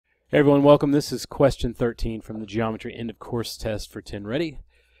Hey everyone, welcome. This is question 13 from the Geometry End of Course test for TnReady.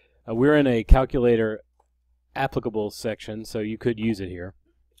 We're in a calculator applicable section, so you could use it here.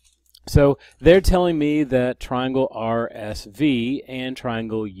 So they're telling me that triangle RSV and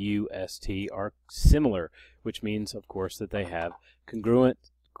triangle UST are similar, which means, of course, that they have congruent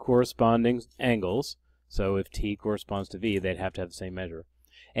corresponding angles. So if T corresponds to V, they'd have to have the same measure.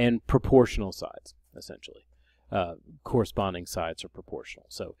 And proportional sides, essentially. Corresponding sides are proportional.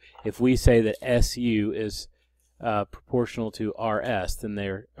 So if we say that SU is proportional to RS, then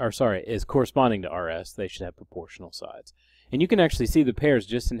is corresponding to RS, they should have proportional sides. And you can actually see the pairs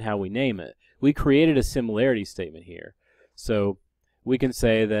just in how we name it. We created a similarity statement here. So we can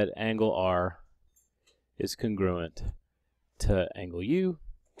say that angle R is congruent to angle U,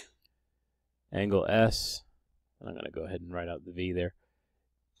 angle S, and I'm going to go ahead and write out the V there,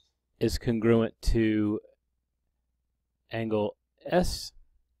 is congruent to angle S,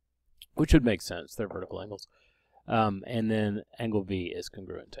 which would make sense, they're vertical angles, and then angle V is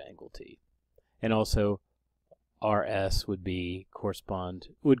congruent to angle T. And also RS would correspond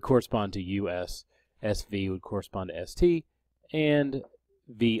to US, SV would correspond to ST, and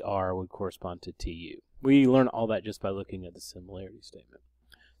VR would correspond to TU. We learn all that just by looking at the similarity statement.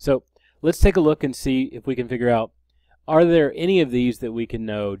 So let's take a look and see if we can figure out, are there any of these that we can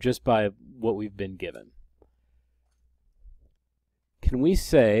know just by what we've been given? Can we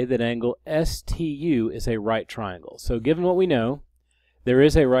say that angle STU is a right triangle? So given what we know, there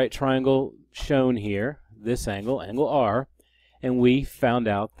is a right triangle shown here, this angle, angle R, and we found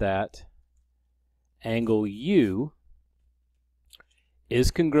out that angle U is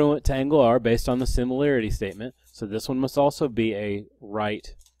congruent to angle R based on the similarity statement. So this one must also be a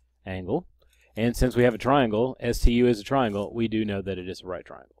right angle. And since we have a triangle, STU is a triangle, we do know that it is a right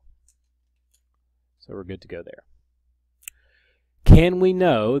triangle. So we're good to go there. Can we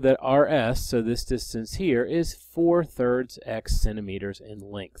know that RS, so this distance here, is 4/3 x centimeters in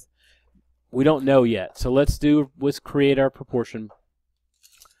length? We don't know yet, so let's create our proportion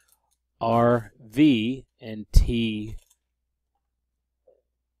RV and TU.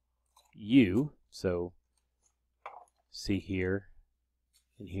 So see here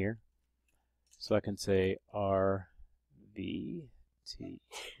and here. So I can say RV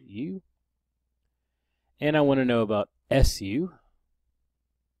TU. And I want to know about SU.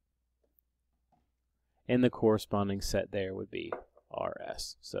 And the corresponding set there would be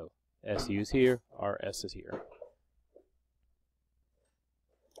RS. So SU is here, RS is here.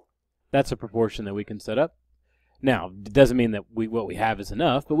 That's a proportion that we can set up. Now, it doesn't mean that what we have is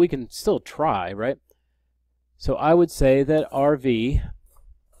enough, but we can still try, right? So I would say that RV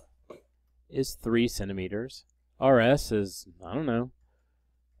is 3 centimeters. RS is, I don't know.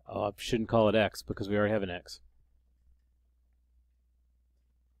 Oh, I shouldn't call it X because we already have an X.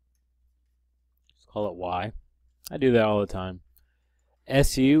 Call it Y. I do that all the time.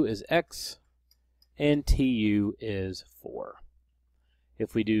 SU is X and TU is 4.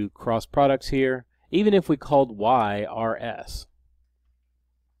 If we do cross products here, even if we called Y RS,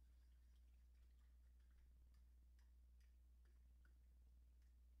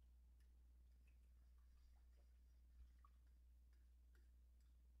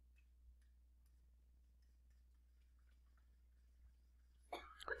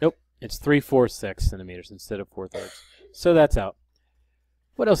 nope, it's 3/4 x centimeters instead of 4/3. So that's out.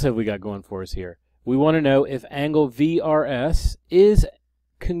 What else have we got going for us here? We want to know if angle VRS is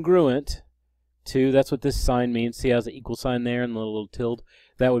congruent to, that's what this sign means. See how there's an equal sign there and the little tilde?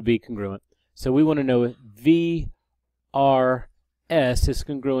 That would be congruent. So we want to know if VRS is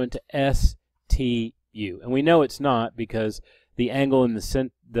congruent to STU. And we know it's not because the angle in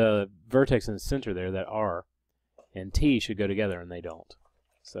the vertex in the center there, that R and T should go together, and they don't.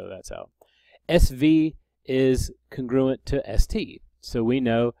 So that's out. SV is congruent to ST. So we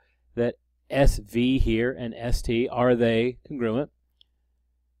know that SV here and ST, are they congruent?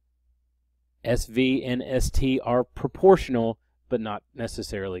 SV and ST are proportional, but not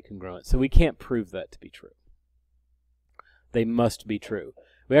necessarily congruent. So we can't prove that to be true. They must be true.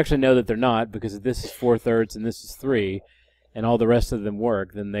 We actually know that they're not, because if this is 4/3 and this is 3, and all the rest of them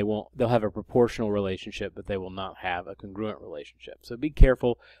work, then they'll have a proportional relationship, but they will not have a congruent relationship. So be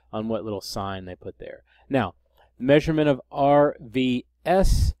careful on what little sign they put there. Now, measurement of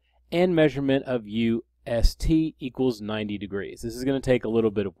RVS and measurement of UST equals 90 degrees. This is going to take a little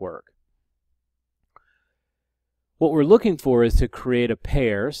bit of work. What we're looking for is to create a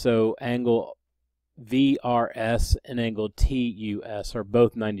pair, so angle VRS and angle TUS are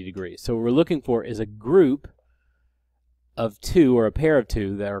both 90 degrees. So what we're looking for is a group of two, or a pair of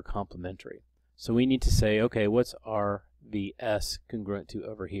two, that are complementary. So we need to say, okay, what's RV RVS congruent to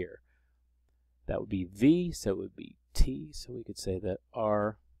over here? That would be V, so it would be T, so we could say that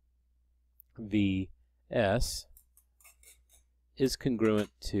RVS is congruent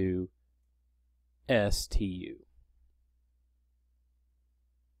to STU.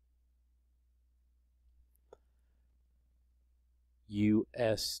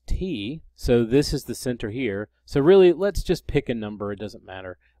 UST, so this is the center here. So really, let's just pick a number. It doesn't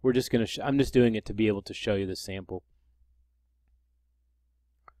matter. We're just going to, I'm just doing it to be able to show you the sample.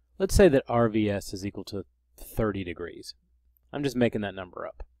 Let's say that RVS is equal to 30 degrees. I'm just making that number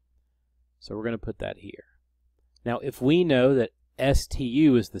up. So we're going to put that here. Now, if we know that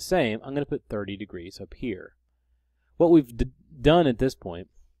STU is the same, I'm going to put 30 degrees up here. What we've done at this point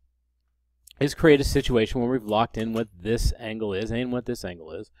is create a situation where we've locked in what this angle is and what this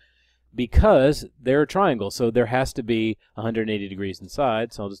angle is, because they're a triangle, so there has to be 180 degrees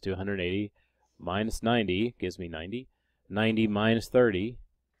inside. So I'll just do 180 minus 90 gives me 90. 90 minus 30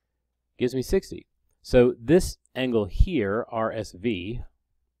 gives me 60. So this angle here, RSV,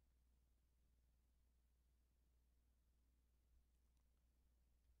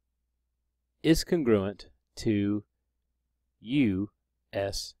 is congruent to UST.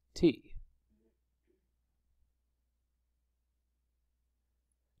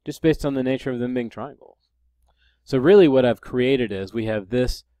 Just based on the nature of them being triangles. So really what I've created is we have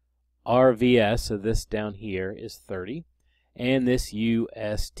this RVS, so this down here is 30, and this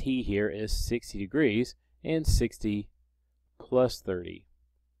UST here is 60 degrees, and 60 plus 30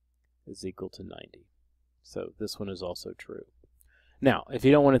 is equal to 90. So this one is also true. Now, if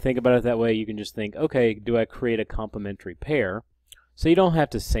you don't want to think about it that way, you can just think, okay, do I create a complementary pair? So you don't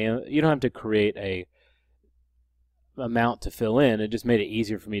have to create a amount to fill in. It just made it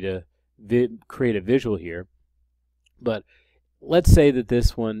easier for me to create a visual here. But let's say that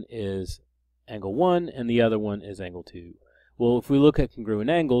this one is angle 1 and the other one is angle 2. Well, if we look at congruent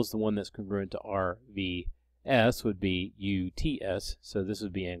angles, the one that's congruent to RVS would be UTS, so this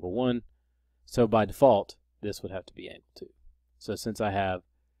would be angle 1. So by default, this would have to be angle 2. So since I have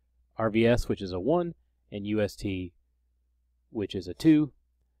RVS, which is a 1, and UST, which is a 2,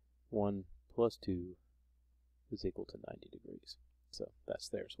 1 plus 2 is equal to 90 degrees. So that's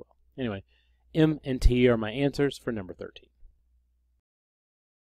there as well. Anyway, M and T are my answers for number 13.